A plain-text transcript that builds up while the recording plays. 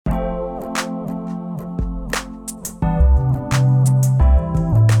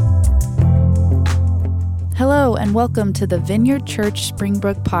and welcome to the Vineyard Church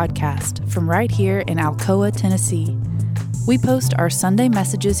Springbrook podcast from right here in Alcoa, Tennessee. We post our Sunday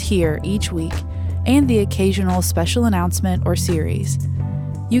messages here each week and the occasional special announcement or series.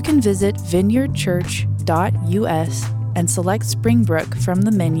 You can visit vineyardchurch.us and select Springbrook from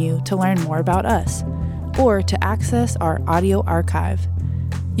the menu to learn more about us or to access our audio archive.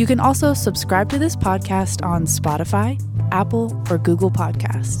 You can also subscribe to this podcast on Spotify, Apple, or Google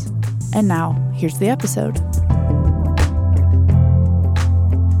Podcasts. And now, here's the episode.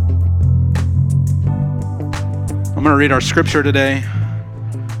 I'm going to read our scripture today.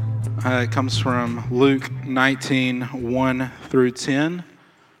 It comes from Luke 19, 1 through 10.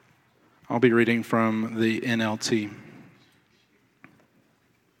 I'll be reading from the NLT.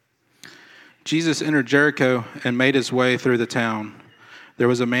 Jesus entered Jericho and made his way through the town. There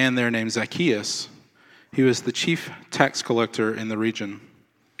was a man there named Zacchaeus. He was the chief tax collector in the region,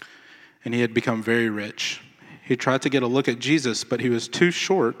 and he had become very rich. He tried to get a look at Jesus, but he was too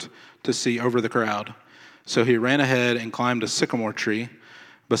short to see over the crowd. So he ran ahead and climbed a sycamore tree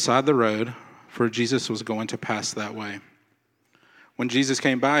beside the road, for Jesus was going to pass that way. When Jesus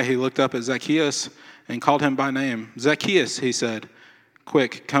came by, he looked up at Zacchaeus and called him by name. "Zacchaeus," he said,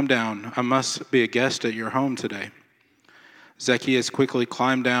 "quick, come down. I must be a guest at your home today." Zacchaeus quickly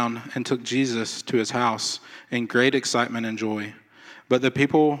climbed down and took Jesus to his house in great excitement and joy. But the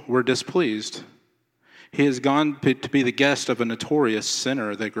people were displeased. "He has gone to be the guest of a notorious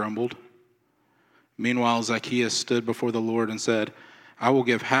sinner," they grumbled. Meanwhile, Zacchaeus stood before the Lord and said, "I will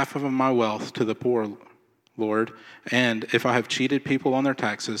give half of my wealth to the poor, Lord, and if I have cheated people on their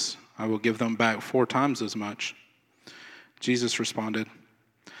taxes, I will give them back 4 times as much." Jesus responded,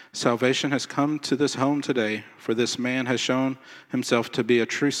 "Salvation has come to this home today, for this man has shown himself to be a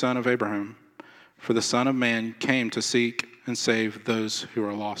true son of Abraham. For the Son of Man came to seek and save those who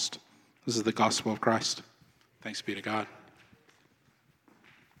are lost." This is the gospel of Christ. Thanks be to God.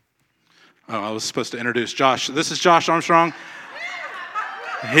 Oh, I was supposed to introduce Josh. This is Josh Armstrong.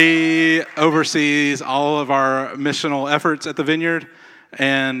 He oversees all of our missional efforts at the Vineyard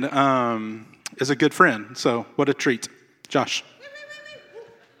and is a good friend. So what a treat. Josh.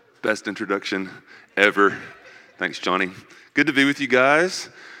 Best introduction ever. Thanks, Johnny. Good to be with you guys.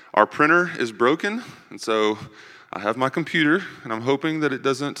 Our printer is broken, and so I have my computer, and I'm hoping that it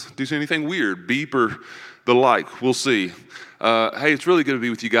doesn't do anything weird, beep or the like. We'll see. Hey, it's really good to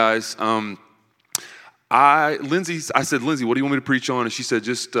be with you guys. I said, "Lindsay, what do you want me to preach on?" And she said,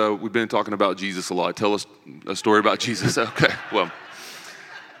 we've been talking about Jesus a lot. Tell us a story about Jesus. Okay, well.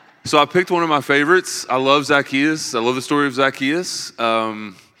 So I picked one of my favorites. I love Zacchaeus. I love the story of Zacchaeus.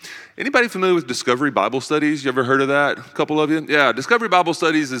 Anybody familiar with Discovery Bible Studies? You ever heard of that? A couple of you? Yeah, Discovery Bible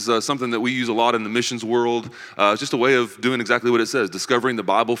Studies is something that we use a lot in the missions world. It's just a way of doing exactly what it says, discovering the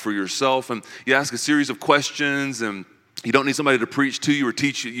Bible for yourself. And you ask a series of questions, and you don't need somebody to preach to you or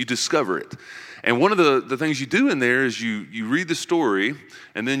teach you. You discover it. And one of the things you do in there is you read the story,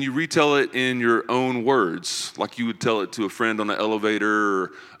 and then you retell it in your own words, like you would tell it to a friend on an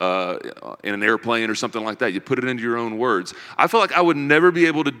elevator or in an airplane or something like that. You put it into your own words. I feel like I would never be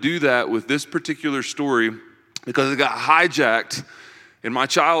able to do that with this particular story because it got hijacked in my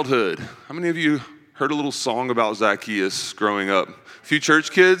childhood. How many of you heard a little song about Zacchaeus growing up? A few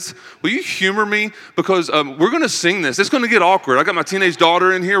church kids, will you humor me? Because we're going to sing this. It's going to get awkward. I got my teenage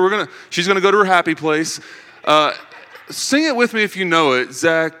daughter in here. She's going to go to her happy place. Sing it with me if you know it.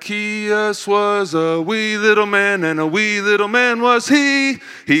 Zacchaeus was a wee little man, and a wee little man was he.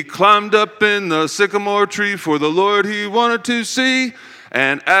 He climbed up in the sycamore tree for the Lord he wanted to see.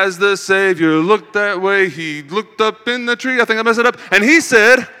 And as the Savior looked that way, he looked up in the tree. I think I messed it up. And he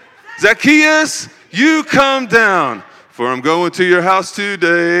said, "Zacchaeus, you come down. For I'm going to your house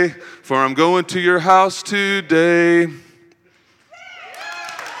today. For I'm going to your house today."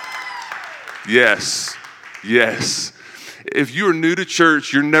 Yes. If you are new to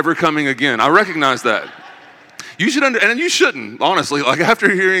church, you're never coming again. I recognize that. You should, and you shouldn't, honestly. Like after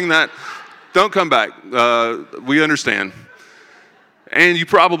hearing that, don't come back. We understand. And you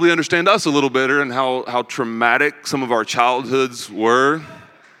probably understand us a little better and how traumatic some of our childhoods were.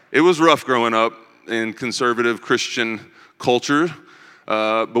 It was rough growing up in conservative Christian culture,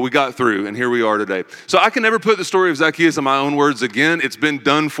 but we got through, and here we are today. So I can never put the story of Zacchaeus in my own words again. It's been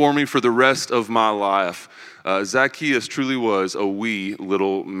done for me for the rest of my life. Zacchaeus truly was a wee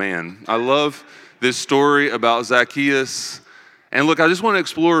little man. I love this story about Zacchaeus. And look, I just want to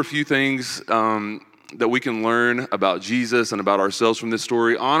explore a few things that we can learn about Jesus and about ourselves from this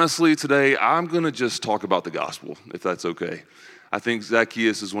story. Honestly, today, I'm going to just talk about the gospel, if that's okay. I think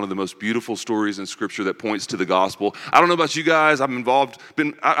Zacchaeus is one of the most beautiful stories in Scripture that points to the gospel. I don't know about you guys. I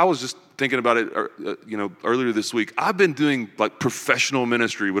was just thinking about it, earlier this week. I've been doing like professional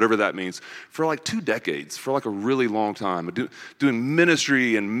ministry, whatever that means, for like 2 decades, for like a really long time. Doing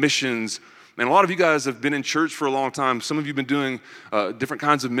ministry and missions. And a lot of you guys have been in church for a long time. Some of you have been doing different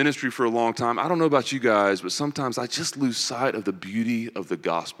kinds of ministry for a long time. I don't know about you guys, but sometimes I just lose sight of the beauty of the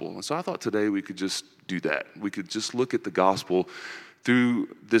gospel. And so I thought today we could just do that. We could just look at the gospel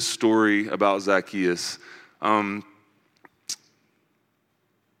through this story about Zacchaeus.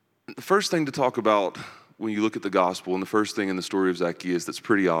 The first thing to talk about when you look at the gospel, and the first thing in the story of Zacchaeus that's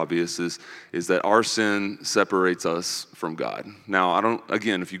pretty obvious is that our sin separates us from God. Now,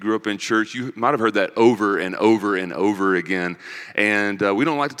 if you grew up in church, you might have heard that over and over and over again. And we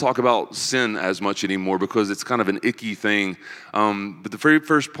don't like to talk about sin as much anymore because it's kind of an icky thing. But the very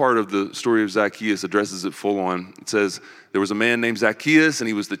first part of the story of Zacchaeus addresses it full on. It says, there was a man named Zacchaeus, and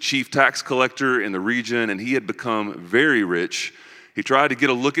he was the chief tax collector in the region, and he had become very rich. He tried to get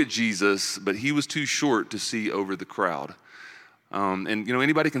a look at Jesus, but he was too short to see over the crowd.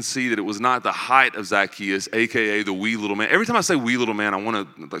 Anybody can see that it was not the height of Zacchaeus, a.k.a. the wee little man. Every time I say wee little man, I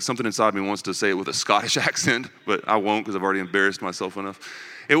want to, like something inside me wants to say it with a Scottish accent, but I won't because I've already embarrassed myself enough.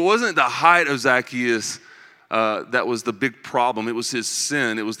 It wasn't the height of Zacchaeus that was the big problem. It was his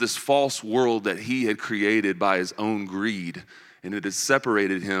sin. It was this false world that he had created by his own greed. And it had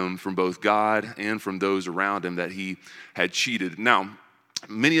separated him from both God and from those around him that he had cheated. Now,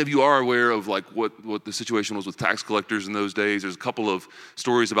 many of you are aware of like what the situation was with tax collectors in those days. There's a couple of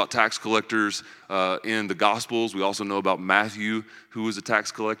stories about tax collectors in the Gospels. We also know about Matthew, who was a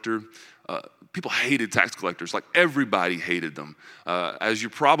tax collector. People hated tax collectors, like everybody hated them. As you're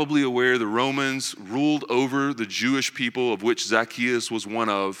probably aware, the Romans ruled over the Jewish people, of which Zacchaeus was one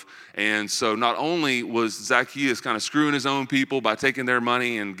of. And so not only was Zacchaeus kind of screwing his own people by taking their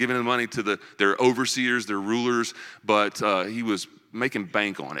money and giving the money to their overseers, their rulers, but he was making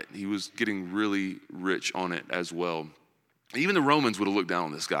bank on it. He was getting really rich on it as well. Even the Romans would have looked down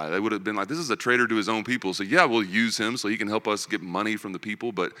on this guy. They would have been like, this is a traitor to his own people. So yeah, we'll use him so he can help us get money from the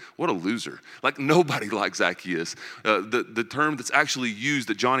people, but what a loser. Like nobody liked Zacchaeus. The term that's actually used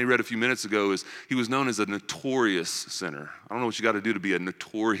that Johnny read a few minutes ago is he was known as a notorious sinner. I don't know what you got to do to be a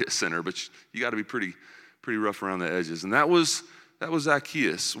notorious sinner, but you got to be pretty rough around the edges. And that was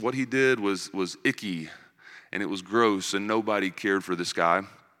Zacchaeus. What he did was icky, and it was gross, and nobody cared for this guy.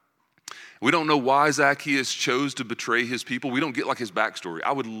 We don't know why Zacchaeus chose to betray his people. We don't get like his backstory.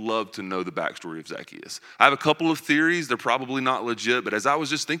 I would love to know the backstory of Zacchaeus. I have a couple of theories. They're probably not legit, but as I was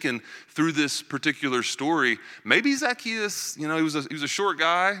just thinking through this particular story, maybe Zacchaeus, he was a short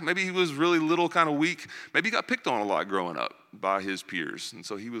guy. Maybe he was really little, kind of weak. Maybe he got picked on a lot growing up by his peers. And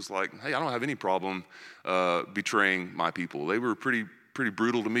so he was like, hey, I don't have any problem betraying my people. They were pretty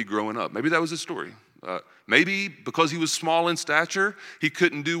brutal to me growing up. Maybe that was his story. Maybe because he was small in stature, he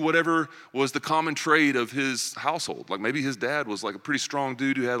couldn't do whatever was the common trade of his household. Like maybe his dad was like a pretty strong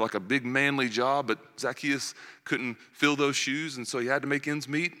dude who had like a big manly job, but Zacchaeus couldn't fill those shoes, and so he had to make ends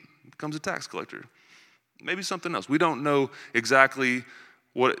meet. Becomes a tax collector. Maybe something else. We don't know exactly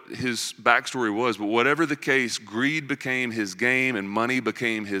what his backstory was, but whatever the case, greed became his game and money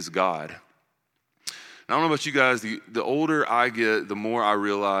became his God. I don't know about you guys, the older I get, the more I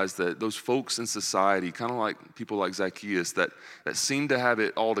realize that those folks in society, kind of like people like Zacchaeus, that seem to have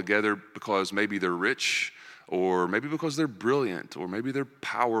it all together because maybe they're rich, or maybe because they're brilliant, or maybe they're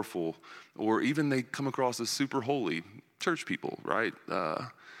powerful, or even they come across as super holy church people, right?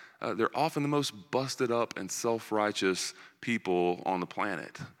 They're often the most busted up and self-righteous people on the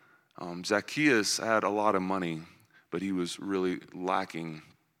planet. Zacchaeus had a lot of money, but he was really lacking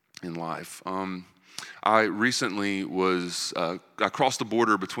in life. I recently I crossed the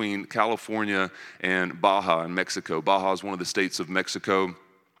border between California and Baja in Mexico. Baja is one of the states of Mexico.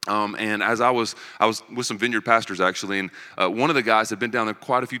 And as I was with some vineyard pastors actually, and one of the guys had been down there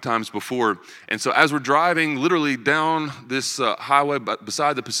quite a few times before. And so as we're driving literally down this highway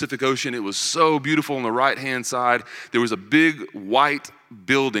beside the Pacific Ocean, it was so beautiful on the right-hand side. There was a big white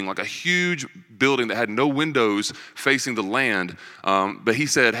building, like a huge building that had no windows facing the land. But he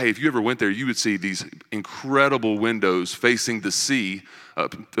said, hey, if you ever went there, you would see these incredible windows facing the sea,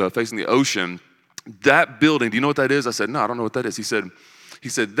 facing the ocean. That building, do you know what that is? I said, no, I don't know what that is. He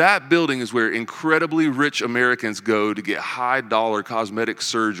said, that building is where incredibly rich Americans go to get high-dollar cosmetic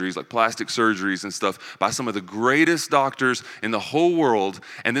surgeries, like plastic surgeries and stuff, by some of the greatest doctors in the whole world,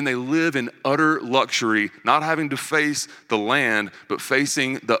 and then they live in utter luxury, not having to face the land, but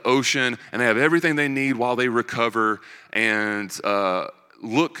facing the ocean, and they have everything they need while they recover, and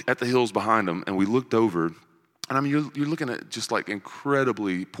look at the hills behind them. And we looked over And I mean, you're looking at just like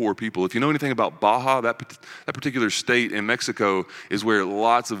incredibly poor people. If you know anything about Baja, that particular state in Mexico is where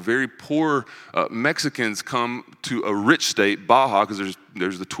lots of very poor Mexicans come to a rich state, Baja, because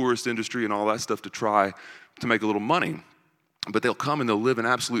there's the tourist industry and all that stuff to try to make a little money. But they'll come and they'll live in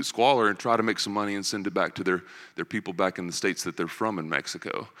absolute squalor and try to make some money and send it back to their people back in the states that they're from in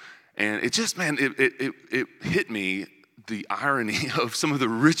Mexico. And it just, man, it hit me, the irony of some of the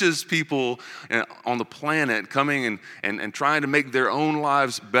richest people on the planet coming and trying to make their own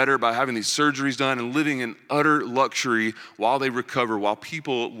lives better by having these surgeries done and living in utter luxury while they recover, while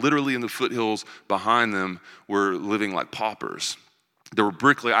people literally in the foothills behind them were living like paupers. There were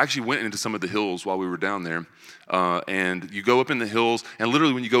bricklayers. I actually went into some of the hills while we were down there. And you go up in the hills, and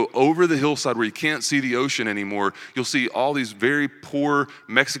literally when you go over the hillside where you can't see the ocean anymore, you'll see all these very poor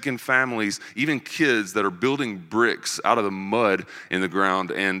Mexican families, even kids that are building bricks out of the mud in the ground.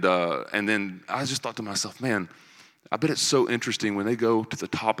 And then I just thought to myself, man, I bet it's so interesting when they go to the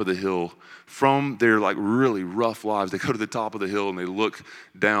top of the hill from their like really rough lives. They go to the top of the hill and they look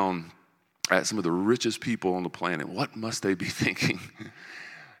down at some of the richest people on the planet. What must they be thinking?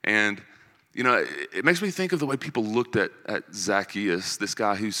 And you know, it makes me think of the way people looked at Zacchaeus, this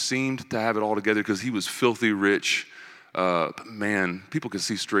guy who seemed to have it all together because he was filthy rich. But man, people could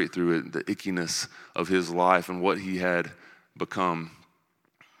see straight through it, the ickiness of his life and what he had become.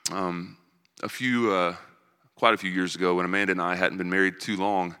 Quite a few years ago, when Amanda and I hadn't been married too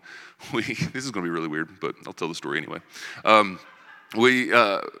long, this is going to be really weird, but I'll tell the story anyway.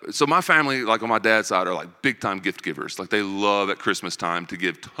 So my family, like on my dad's side, are like big time gift givers. Like they love at Christmas time to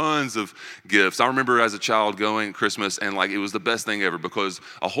give tons of gifts. I remember as a child going at Christmas and like it was the best thing ever because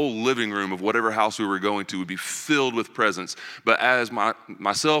a whole living room of whatever house we were going to would be filled with presents. But as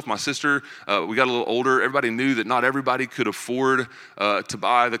myself, my sister, we got a little older, everybody knew that not everybody could afford to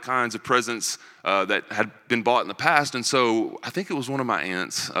buy the kinds of presents that had been bought in the past. And so I think it was one of my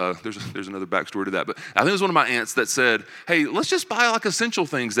aunts, there's another backstory to that, but I think it was one of my aunts that said, hey, let's just buy like essential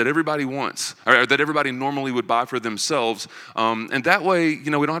things that everybody wants, or that everybody normally would buy for themselves. And that way, you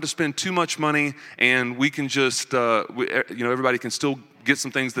know, we don't have to spend too much money and we can just, everybody can still get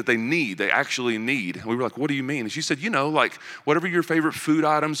some things that they actually need. And we were like, what do you mean? And she said, you know, like whatever your favorite food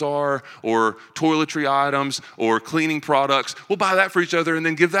items are or toiletry items or cleaning products, we'll buy that for each other and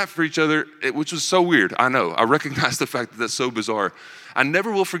then give that for each other, which was so weird. I know. I recognize the fact that that's so bizarre. I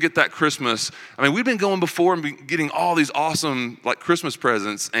never will forget that Christmas. I mean, we've been going before and been getting all these awesome like Christmas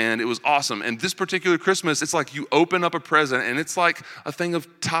presents, and it was awesome. And this particular Christmas, it's like you open up a present and it's like a thing of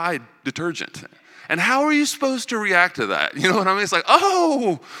Tide detergent. And how are you supposed to react to that? You know what I mean? It's like,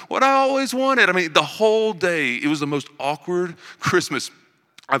 oh, what I always wanted. I mean, the whole day, it was the most awkward Christmas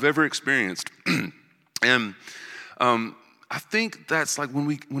I've ever experienced. And I think that's like when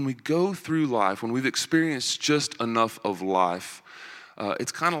we go through life, when we've experienced just enough of life,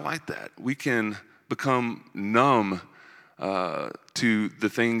 it's kind of like that. We can become numb to the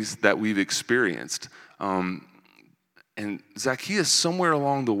things that we've experienced. And Zacchaeus, somewhere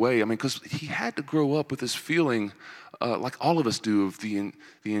along the way, I mean, because he had to grow up with this feeling, like all of us do, of the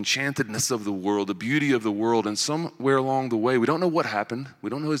enchantedness of the world, the beauty of the world. And somewhere along the way, we don't know what happened.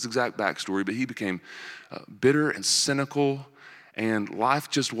 We don't know his exact backstory, but he became bitter and cynical, and life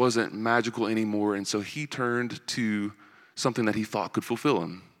just wasn't magical anymore. And so he turned to something that he thought could fulfill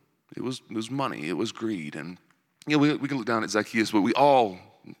him. It was money. It was greed. And you know, we can look down at Zacchaeus, but we all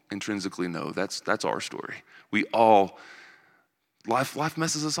intrinsically know that's our story. We all, life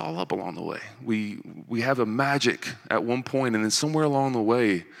messes us all up along the way. We have a magic at one point, and then somewhere along the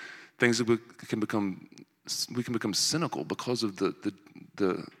way, we can become cynical because of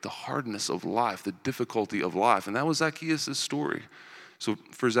the hardness of life, the difficulty of life. And that was Zacchaeus' story. So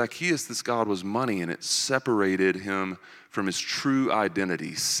for Zacchaeus, this God was money, and it separated him from his true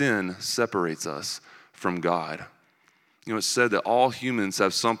identity. Sin separates us from God. You know, it's said that all humans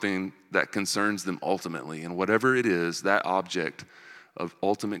have something that concerns them ultimately, and whatever it is, that object of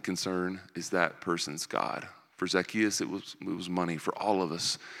ultimate concern is that person's God. For Zacchaeus, it was money. For all of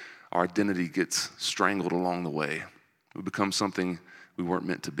us, our identity gets strangled along the way. We become something we weren't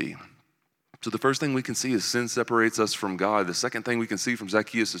meant to be. So the first thing we can see is sin separates us from God. The second thing we can see from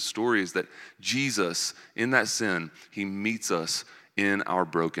Zacchaeus' story is that Jesus, in that sin, he meets us in our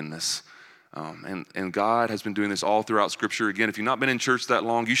brokenness. And God has been doing this all throughout Scripture. Again, if you've not been in church that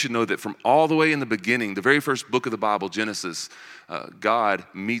long, you should know that from all the way in the beginning, the very first book of the Bible, Genesis, God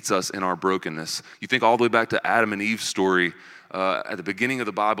meets us in our brokenness. You think all the way back to Adam and Eve's story. At the beginning of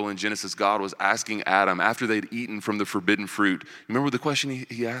the Bible in Genesis, God was asking Adam, after they'd eaten from the forbidden fruit, remember the question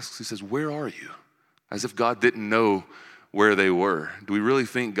he asks? He says, where are you? As if God didn't know where they were. Do we really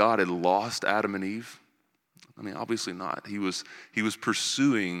think God had lost Adam and Eve? I mean, obviously not. He was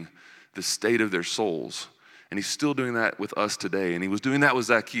pursuing the state of their souls. And he's still doing that with us today. And he was doing that with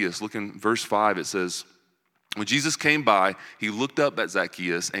Zacchaeus. Look in verse 5, it says, when Jesus came by, he looked up at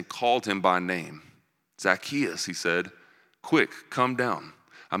Zacchaeus and called him by name. Zacchaeus, he said, quick, come down.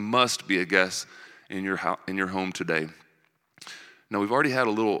 I must be a guest in your home today. Now, we've already had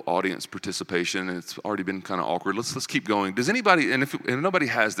a little audience participation, and it's already been kind of awkward. Let's keep going. Does anybody, and if nobody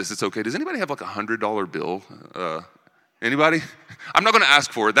has this, it's okay. Does anybody have like $100 bill? Anybody? I'm not going to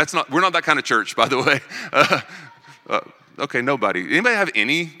ask for it. We're not that kind of church, by the way. Okay, nobody. Anybody have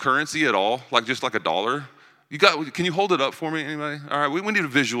any currency at all? Like just like $1? Can you hold it up for me, anybody? All right, we need a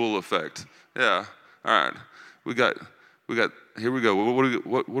visual effect. Yeah, all right. We got, here we go.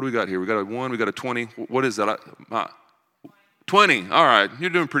 What do we got here? We got a 1, we got a 20. What is that? 20. All right, you're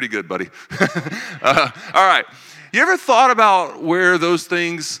doing pretty good, buddy. All right. You ever thought about where those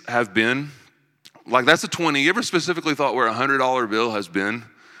things have been? Like that's a 20. You ever specifically thought where a $100 bill has been?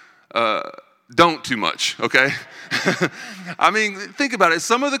 Don't too much, okay? I mean, think about it.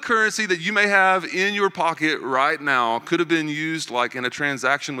 Some of the currency that you may have in your pocket right now could have been used like in a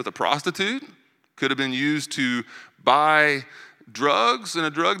transaction with a prostitute, could have been used to buy drugs in a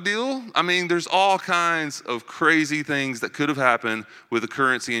drug deal. I mean, there's all kinds of crazy things that could have happened with the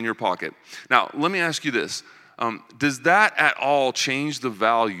currency in your pocket. Now, let me ask you this. Does that at all change the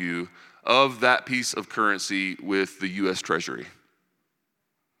value of that piece of currency with the U.S. Treasury?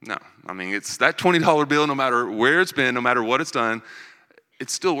 No. I mean, it's that $20 bill, no matter where it's been, no matter what it's done,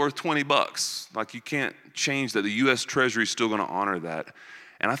 it's still worth $20. Like you can't change that. The U.S. Treasury is still going to honor that.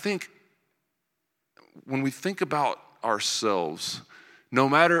 And I think when we think about ourselves, no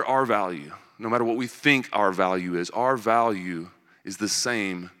matter our value, no matter what we think our value is the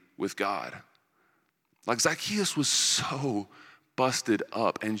same with God. Like Zacchaeus was so busted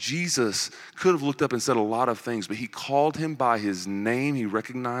up, and Jesus could have looked up and said a lot of things, but he called him by his name. He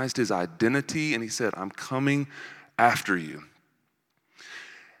recognized his identity, and he said, I'm coming after you.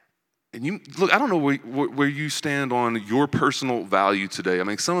 And you look, I don't know where you stand on your personal value today. I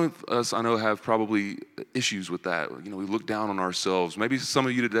mean, some of us I know have probably issues with that. You know, we look down on ourselves. Maybe some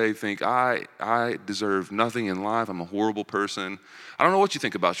of you today think, I deserve nothing in life. I'm a horrible person. I don't know what you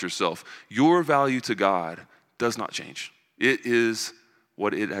think about yourself. Your value to God does not change. It is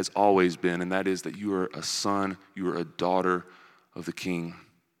what it has always been, and that is that you are a son, you are a daughter of the King.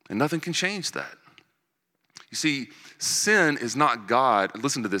 And nothing can change that. You see, sin is not God.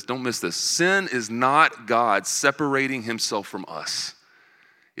 Listen to this, don't miss this. Sin is not God separating himself from us.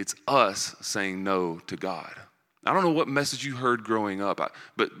 It's us saying no to God. I don't know what message you heard growing up,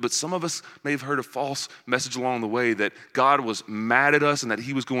 but some of us may have heard a false message along the way that God was mad at us and that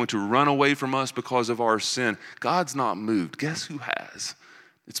he was going to run away from us because of our sin. God's not moved. Guess who has?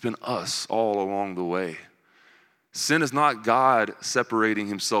 It's been us all along the way. Sin is not God separating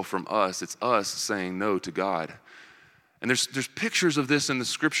himself from us. It's us saying no to God. And there's pictures of this in the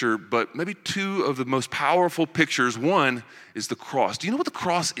scripture, but maybe two of the most powerful pictures. One is the cross. Do you know what the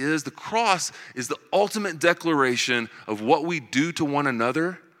cross is? The cross is the ultimate declaration of what we do to one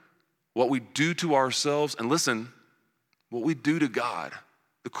another, what we do to ourselves, and listen, what we do to God.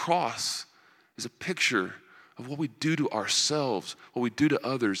 The cross is a picture of what we do to ourselves, what we do to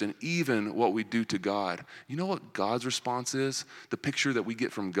others, and even what we do to God. You know what God's response is? The picture that we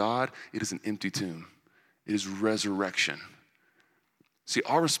get from God, it is an empty tomb. It is resurrection. See,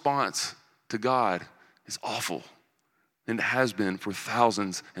 our response to God is awful, and it has been for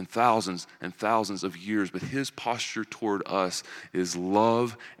thousands and thousands and thousands of years, but his posture toward us is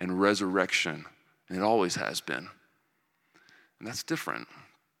love and resurrection, and it always has been. And that's different.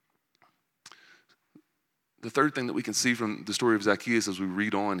 The third thing that we can see from the story of Zacchaeus as we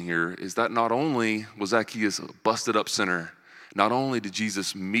read on here is that not only was Zacchaeus a busted up sinner, not only did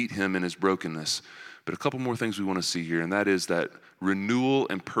Jesus meet him in his brokenness, but a couple more things we want to see here, and that is that renewal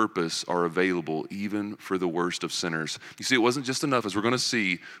and purpose are available even for the worst of sinners. You see, it wasn't just enough, as we're going to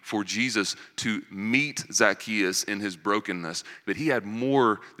see, for Jesus to meet Zacchaeus in his brokenness, but he had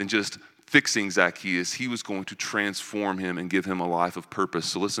more than just fixing Zacchaeus. He was going to transform him and give him a life of purpose.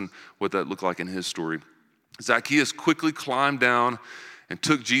 So listen what that looked like in his story. Zacchaeus quickly climbed down and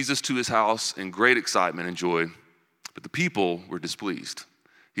took Jesus to his house in great excitement and joy, but the people were displeased.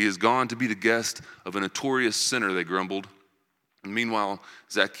 He has gone to be the guest of a notorious sinner, they grumbled. And meanwhile,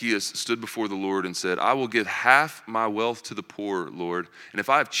 Zacchaeus stood before the Lord and said, I will give half my wealth to the poor, Lord. And if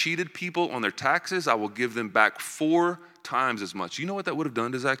I have cheated people on their taxes, I will give them back 4 times as much. You know what that would have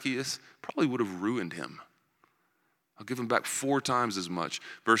done to Zacchaeus? Probably would have ruined him. I'll give him back 4 times as much.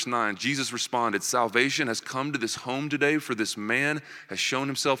 Verse 9, Jesus responded, salvation has come to this home today, for this man has shown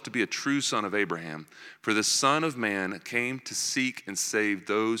himself to be a true son of Abraham. For the Son of Man came to seek and save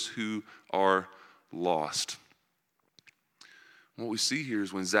those who are lost. What we see here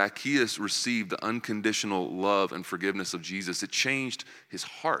is when Zacchaeus received the unconditional love and forgiveness of Jesus, it changed his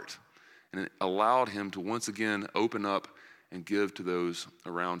heart, and it allowed him to once again open up and give to those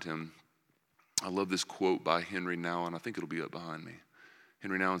around him. I love this quote by Henry Nouwen. I think it'll be up behind me.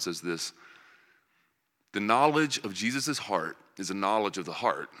 Henry Nouwen says this: the knowledge of Jesus' heart is a knowledge of the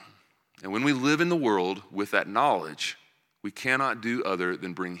heart. And when we live in the world with that knowledge, we cannot do other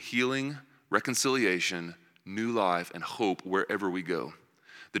than bring healing, reconciliation, new life, and hope wherever we go.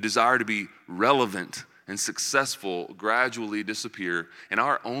 The desire to be relevant and successful gradually disappear, and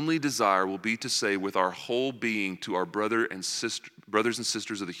our only desire will be to say with our whole being to our brothers and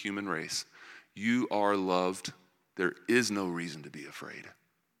sisters of the human race, you are loved. There is no reason to be afraid.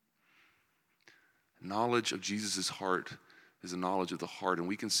 Knowledge of Jesus' heart is a knowledge of the heart, and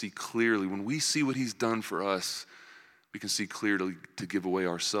we can see clearly, when we see what he's done for us, we can see clearly to give away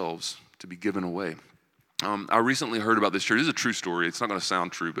ourselves, to be given away. I recently heard about this church. This is a true story. It's not going to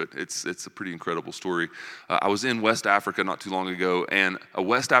sound true, but it's a pretty incredible story. I was in West Africa not too long ago, and a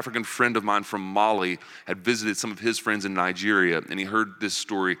West African friend of mine from Mali had visited some of his friends in Nigeria, and he heard this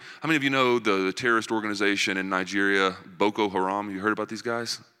story. How many of you know the terrorist organization in Nigeria, Boko Haram? You heard about these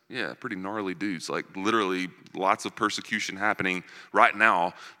guys? Yeah, pretty gnarly dudes. Like literally lots of persecution happening right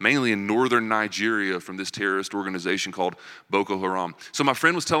now, mainly in northern Nigeria from this terrorist organization called Boko Haram. So my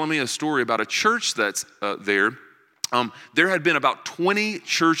friend was telling me a story about a church that's there. There had been about 20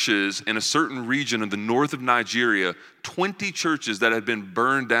 churches in a certain region in the north of Nigeria, 20 churches that had been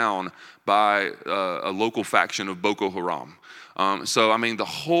burned down by a local faction of Boko Haram. The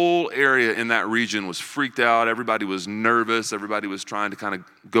whole area in that region was freaked out. Everybody was nervous. Everybody was trying to kind of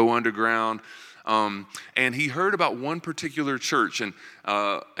go underground. And he heard about one particular church, and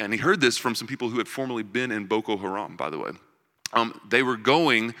he heard this from some people who had formerly been in Boko Haram, by the way. They were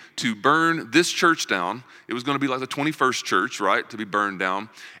going to burn this church down. It was going to be like the 21st church, right, to be burned down.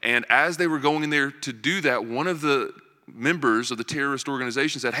 And as they were going in there to do that, one of the members of the terrorist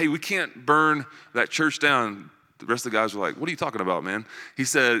organization said, hey, we can't burn that church down. The rest of the guys were like, what are you talking about, man? He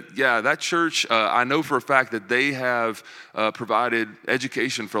said, yeah, that church, I know for a fact that they have provided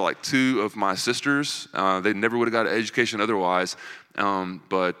education for like 2 of my sisters. They never would have got an education otherwise.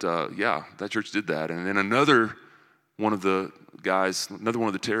 That church did that. And then another one of the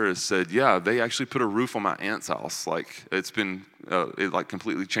terrorists said, yeah, they actually put a roof on my aunt's house. Like it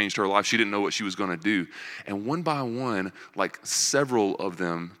completely changed her life. She didn't know what she was going to do. And one by one, like several of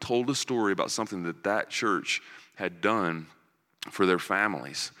them told a story about something that church had done for their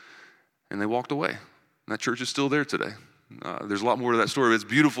families. And they walked away. And that church is still there today. There's a lot more to that story, but it's a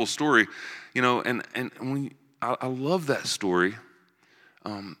beautiful story. I love that story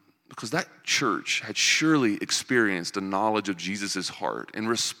because that church had surely experienced a knowledge of Jesus' heart. In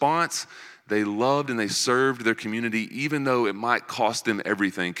response, they loved and they served their community, even though it might cost them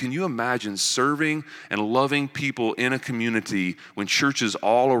everything. Can you imagine serving and loving people in a community when churches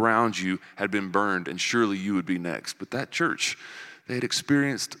all around you had been burned, and surely you would be next? But that church, they had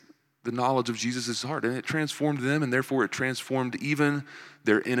experienced the knowledge of Jesus' heart, and it transformed them, and therefore it transformed even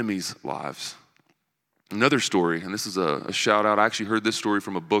their enemies' lives. Another story, and this is a shout out. I actually heard this story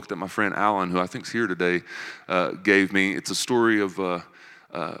from a book that my friend Alan, who I think is here today, gave me. It's a story of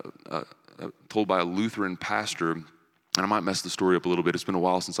told by a Lutheran pastor, and I might mess the story up a little bit. It's been a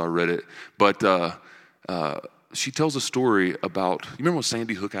while since I read it, but she tells a story about. You remember when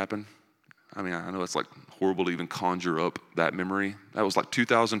Sandy Hook happened? I mean, I know it's like horrible to even conjure up that memory. That was like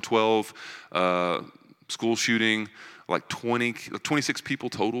 2012 school shooting. Like 26 people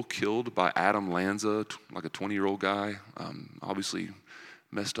total killed by Adam Lanza, like a 20-year-old guy, obviously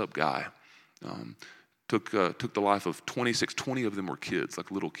messed up guy. Took the life of 26. 20 of them were kids,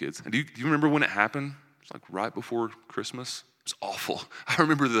 like little kids. And do you remember when it happened? It was like right before Christmas. It was awful. I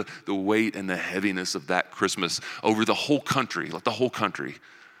remember the weight and the heaviness of that Christmas over the whole country, like the whole country.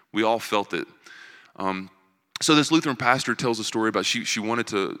 We all felt it. So this Lutheran pastor tells a story about she wanted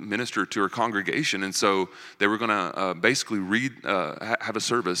to minister to her congregation, and so they were going to basically have a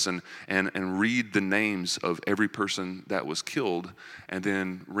service and read the names of every person that was killed, and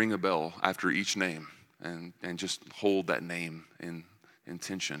then ring a bell after each name, and just hold that name in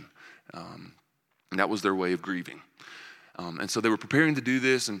tension. And that was their way of grieving. And so they were preparing to do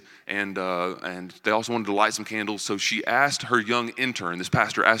this, and they also wanted to light some candles. So she asked her young intern, this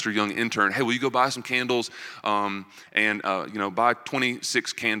pastor asked her young intern, hey, will you go buy some candles and buy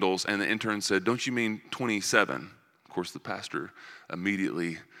 26 candles? And the intern said, don't you mean 27? course, the pastor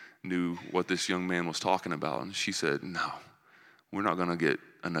immediately knew what this young man was talking about. And she said, no, we're not going to get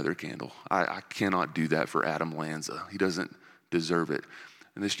another candle. I cannot do that for Adam Lanza. He doesn't deserve it.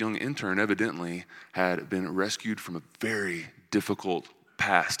 And this young intern evidently had been rescued from a very difficult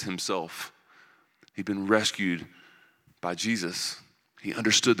past himself. He'd been rescued by Jesus. He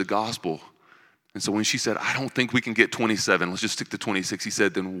understood the gospel. And so when she said, I don't think we can get 27, let's just stick to 26, he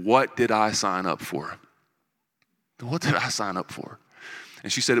said, then what did I sign up for? What did I sign up for?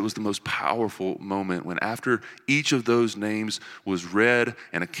 And she said it was the most powerful moment when after each of those names was read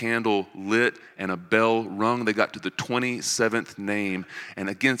and a candle lit and a bell rung, they got to the 27th name. And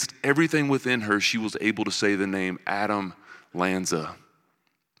against everything within her, she was able to say the name Adam Lanza.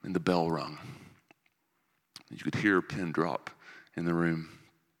 And the bell rung. You could hear a pin drop in the room.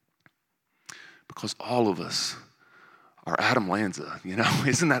 Because all of us are Adam Lanza,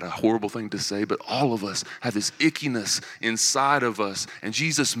 Isn't that a horrible thing to say? But all of us have this ickiness inside of us. And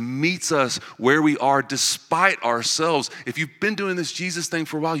Jesus meets us where we are despite ourselves. If you've been doing this Jesus thing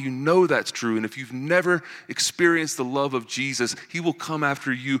for a while, you know that's true. And if you've never experienced the love of Jesus, he will come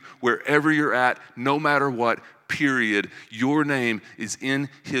after you wherever you're at, no matter what, period. Your name is in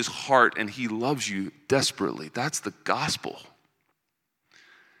his heart and he loves you desperately. That's the gospel.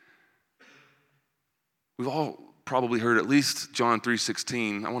 We've all probably heard at least John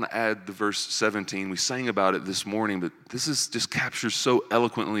 3:16. I want to add the verse 17. We sang about it this morning, but this just captures so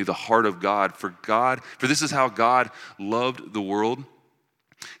eloquently the heart of God. For this is how God loved the world.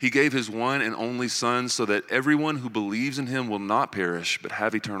 He gave his one and only Son so that everyone who believes in him will not perish, but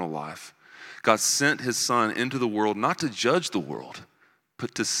have eternal life. God sent his Son into the world not to judge the world,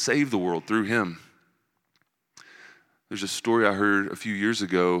 but to save the world through him. There's a story I heard a few years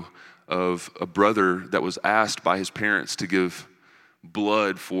ago of a brother that was asked by his parents to give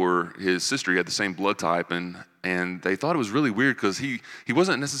blood for his sister. He had the same blood type, and they thought it was really weird because he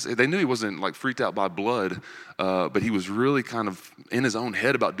wasn't necessarily, they knew he wasn't like freaked out by blood, but he was really kind of in his own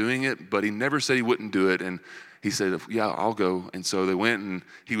head about doing it, but he never said he wouldn't do it. And he said, yeah, I'll go. And so they went, and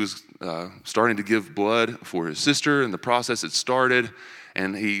he was starting to give blood for his sister, and the process had started.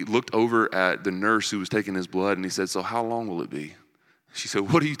 And he looked over at the nurse who was taking his blood, and he said, so how long will it be? She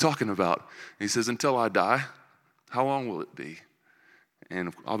said, what are you talking about? And he says, until I die. How long will it be?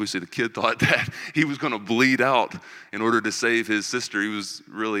 And obviously the kid thought that he was going to bleed out in order to save his sister. He was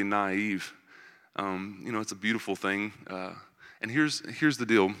really naive. It's a beautiful thing. And here's the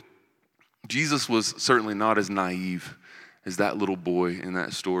deal. Jesus was certainly not as naive as that little boy in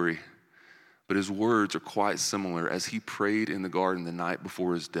that story. But his words are quite similar as he prayed in the garden the night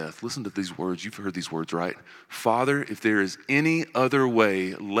before his death. Listen to these words. You've heard these words, right? Father, if there is any other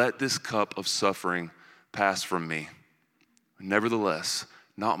way, let this cup of suffering pass from me. Nevertheless,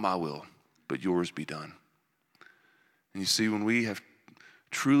 not my will, but yours be done. And you see, when we have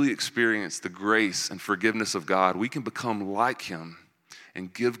truly experienced the grace and forgiveness of God, we can become like him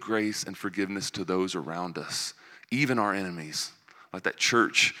and give grace and forgiveness to those around us, even our enemies, like that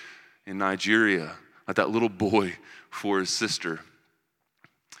church in Nigeria, like that little boy for his sister.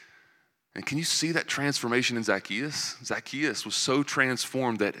 And can you see that transformation in Zacchaeus? Zacchaeus was so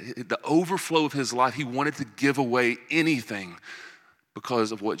transformed that the overflow of his life, he wanted to give away anything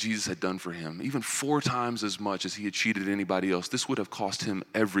because of what Jesus had done for him. Even 4 times as much as he had cheated anybody else. This would have cost him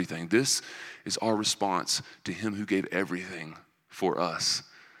everything. This is our response to him who gave everything for us.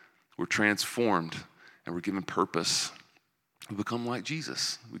 We're transformed and we're given purpose. We become like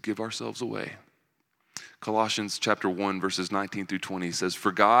Jesus. We give ourselves away. Colossians chapter 1, verses 19 through 20 says,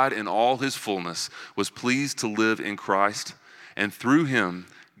 for God in all his fullness was pleased to live in Christ, and through him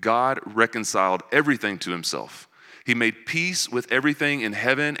God reconciled everything to himself. He made peace with everything in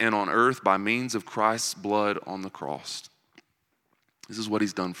heaven and on earth by means of Christ's blood on the cross. This is what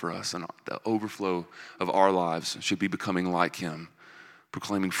he's done for us, and the overflow of our lives should be becoming like him,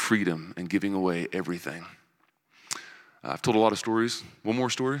 proclaiming freedom and giving away everything. I've told a lot of stories. One more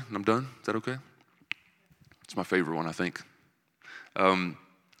story, and I'm done. Is that okay? It's my favorite one, I think.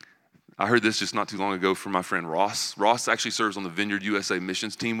 I heard this just not too long ago from my friend Ross. Ross actually serves on the Vineyard USA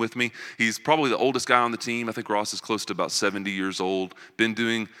missions team with me. He's probably the oldest guy on the team. I think Ross is close to about 70 years old. Been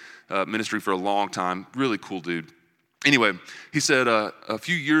doing ministry for a long time. Really cool dude. Anyway, he said a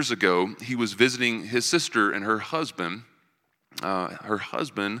few years ago, he was visiting his sister and her husband. Her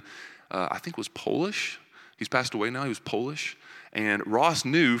husband, I think, was Polish. He's passed away now. He was Polish. And Ross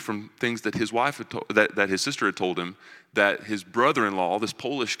knew from things that his wife had that his sister had told him that his brother-in-law, this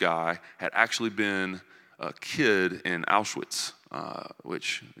Polish guy, had actually been a kid in Auschwitz,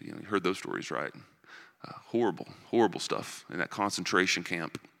 which you heard those stories, right? Horrible stuff in that concentration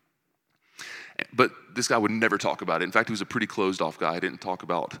camp. But this guy would never talk about it. In fact, he was a pretty closed off guy. He didn't talk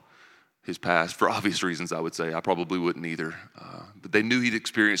about his past for obvious reasons, I would say. I probably wouldn't either. But they knew he'd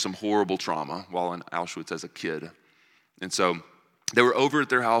experienced some horrible trauma while in Auschwitz as a kid. And so they were over at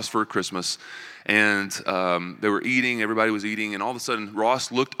their house for Christmas, and they were eating, everybody was eating, and all of a sudden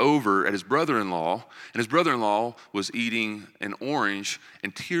Ross looked over at his brother-in-law, and his brother-in-law was eating an orange,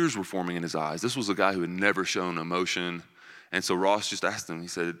 and tears were forming in his eyes. This was a guy who had never shown emotion. And so Ross just asked him, he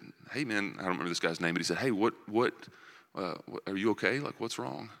said, hey man, I don't remember this guy's name, but he said, hey, what are you okay? Like, what's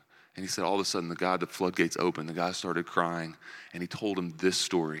wrong? And he said, all of a sudden, the floodgates opened. The guy started crying, and he told him this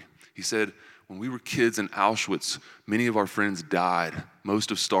story. He said, when we were kids in Auschwitz, many of our friends died,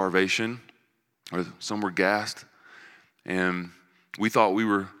 most of starvation, or some were gassed, and we thought we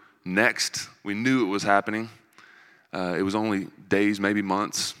were next. We knew it was happening. It was only days, maybe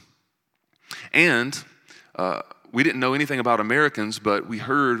months. And we didn't know anything about Americans, but we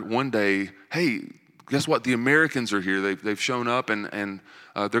heard one day, hey, guess what? The Americans are here. They've shown up, and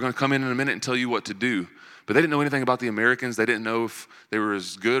they're going to come in a minute and tell you what to do. But they didn't know anything about the Americans. They didn't know if they were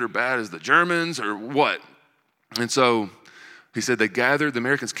as good or bad as the Germans or what. And so he said the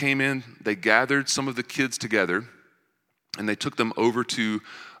Americans came in, they gathered some of the kids together, and they took them over to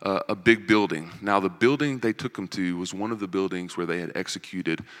a big building. Now, the building they took them to was one of the buildings where they had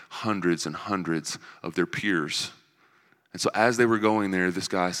executed hundreds and hundreds of their peers. And so as they were going there, this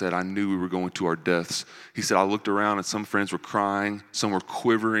guy said, I knew we were going to our deaths. He said, I looked around and some friends were crying, some were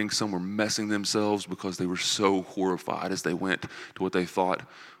quivering, some were messing themselves because they were so horrified as they went to what they thought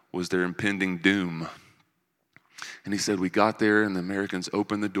was their impending doom. And he said, we got there and the Americans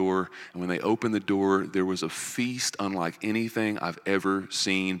opened the door. And when they opened the door, there was a feast unlike anything I've ever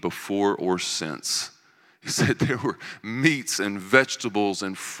seen before or since. He said there were meats and vegetables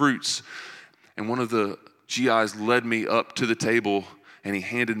and fruits. And one of the GIs led me up to the table and he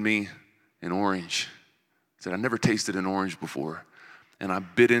handed me an orange. He said, I never tasted an orange before. And I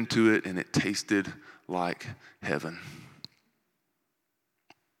bit into it and it tasted like heaven.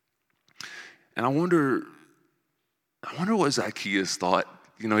 And I wonder what Zacchaeus thought.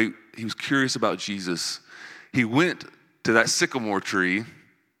 You know, he was curious about Jesus. He went to that sycamore tree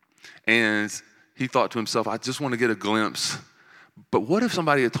and he thought to himself, I just want to get a glimpse. But what if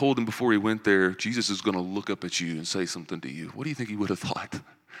somebody had told him before he went there, Jesus is going to look up at you and say something to you? What do you think he would have thought?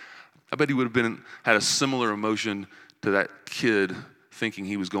 I bet he would have had a similar emotion to that kid thinking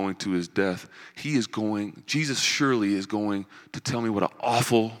he was going to his death. Jesus surely is going to tell me what an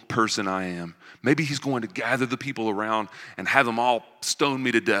awful person I am. Maybe he's going to gather the people around and have them all stone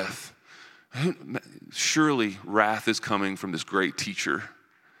me to death. Surely wrath is coming from this great teacher.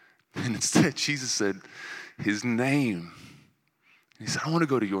 And instead, Jesus said his name. He said, I want to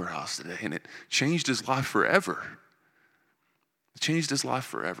go to your house today. And it changed his life forever. It changed his life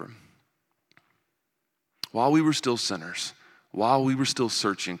forever. While we were still sinners, while we were still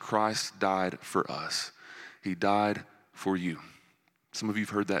searching, Christ died for us. He died for you. Some of you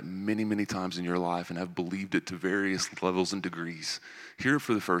have heard that many, many times in your life and have believed it to various levels and degrees. Hear it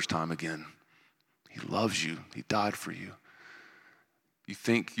for the first time again. He loves you. He died for you. You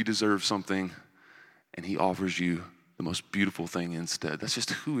think you deserve something, and he offers you the most beautiful thing instead. That's just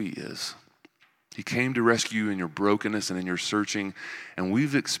who he is. He came to rescue you in your brokenness and in your searching, and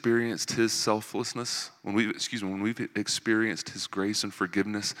we've experienced his selflessness. When we've experienced his grace and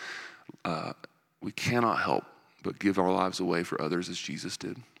forgiveness, we cannot help but give our lives away for others as Jesus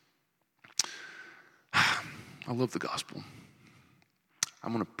did. I love the gospel.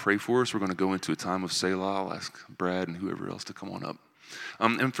 I'm going to pray for us. We're going to go into a time of Selah. I'll ask Brad and whoever else to come on up.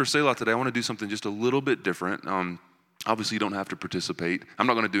 And for Selah today, I want to do something just a little bit different. Obviously, you don't have to participate. I'm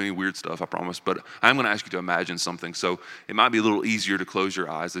not going to do any weird stuff, I promise, but I'm going to ask you to imagine something. So it might be a little easier to close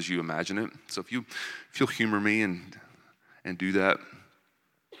your eyes as you imagine it. So if you'll humor me and do that.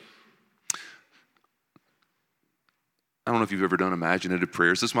 I don't know if you've ever done imaginative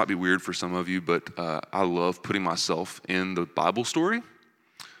prayers. This might be weird for some of you, but I love putting myself in the Bible story.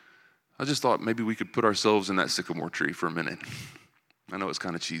 I just thought maybe we could put ourselves in that sycamore tree for a minute. I know it's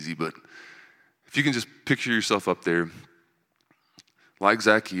kind of cheesy, but if you can just picture yourself up there, like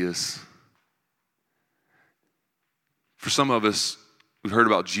Zacchaeus. For some of us, we've heard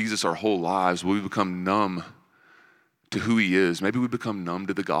about Jesus our whole lives, but we become numb to who he is. Maybe we become numb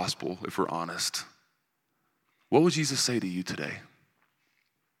to the gospel, if we're honest. What would Jesus say to you today?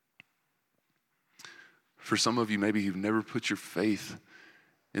 For some of you, maybe you've never put your faith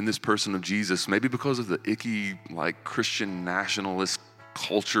in this person of Jesus, maybe because of the icky, Christian nationalist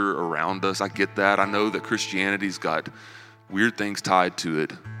culture around us. I get that. I know that Christianity's got weird things tied to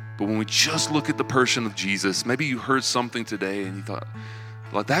it. But when we just look at the person of Jesus, maybe you heard something today and you thought,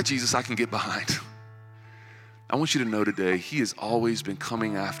 Like that Jesus I can get behind. I want you to know today, he has always been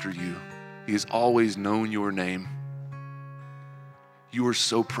coming after you. He has always known your name. You are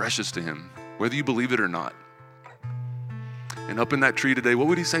so precious to him, whether you believe it or not. And up in that tree today, what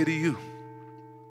would he say to you?